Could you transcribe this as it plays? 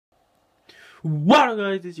What up,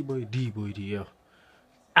 guys? It's your boy D-Boy DL.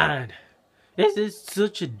 And this is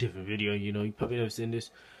such a different video, you know. You probably never seen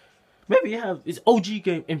this. Maybe you have. It's OG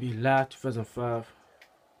game NBA Live 2005.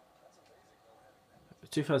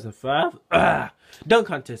 2005? Dunk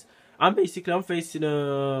contest. I'm facing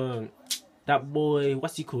that boy,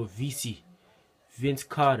 what's he called? VC. Vince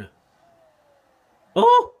Carter.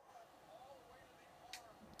 Oh!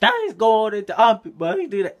 That is going into armpit, but he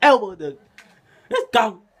do the elbow dunk. Let's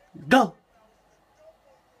go. Go.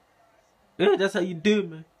 Yeah, that's how you do it,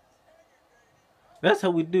 man. That's how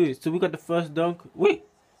we do it. So we got the first dunk. Wait.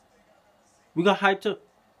 We got hyped up.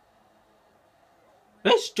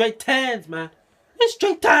 It's straight tens, man. It's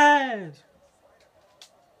straight tens.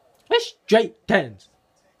 It's straight tens.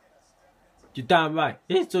 You're damn right.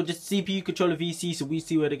 Yeah, so just CPU controlling VC, so we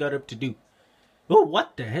see what they got up to do. Oh,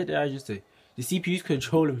 what the heck did I just say? The CPU's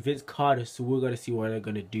controlling Vince Carter, so we're gonna see what they're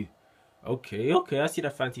gonna do. Okay, I see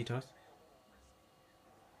that fancy toss.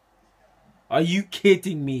 Are you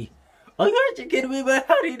kidding me? Are you actually kidding me, man?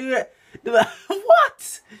 How do you do that?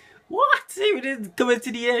 What? What? He didn't come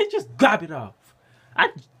into the air, just grab it off. I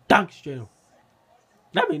dunk straight off.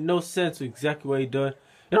 That made no sense to exactly what he done.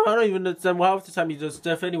 You know, I don't even understand why half the time he does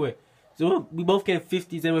stuff anyway. So we both getting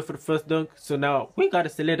 50s anyway for the first dunk. So now we gotta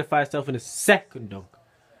solidify ourselves in the second dunk.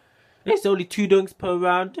 It's only 2 dunks per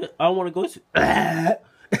round. I don't want to go to...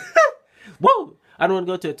 Whoa! I don't want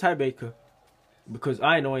to go to a tiebreaker. Because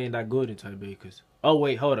I know I ain't that good in tiebreakers. Oh,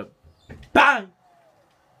 wait, hold up. Bang!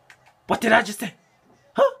 What did I just say?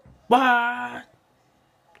 Huh? What?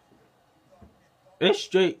 It's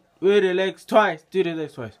straight. With the legs twice. Do the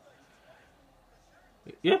legs twice.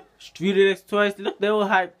 Yep. Do the legs twice. Look, they all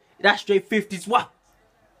hype. That's straight 50s. What?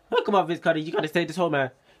 Oh, come on, Vince Carter. You gotta stay this whole man.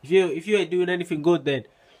 If you ain't doing anything good, then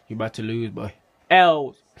you about to lose, boy.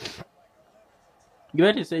 L's. You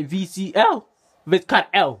ready to say VCL? Vince Carter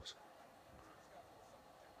L's.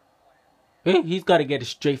 Hey, he's got to get a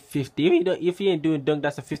straight 50. If he ain't doing dunk,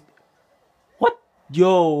 that's a 50. What?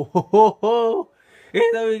 Yo, ho, ho, ho.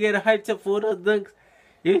 He's not even getting hyped up for those dunks.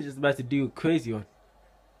 He's just about to do a crazy one.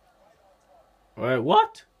 Alright,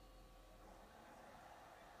 what?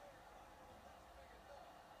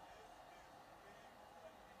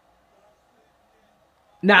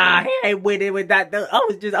 Nah, he ain't winning with that dunk. I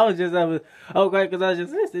was okay, because I was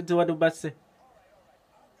just listening to what I'm about to say.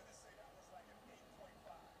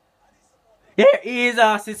 Here is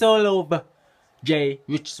us, it's all over. Jay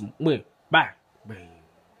Richardson win. Bang. Bang.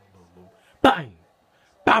 Bang.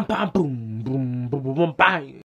 Bam, bam, boom. Boom, boom, boom, boom, bang.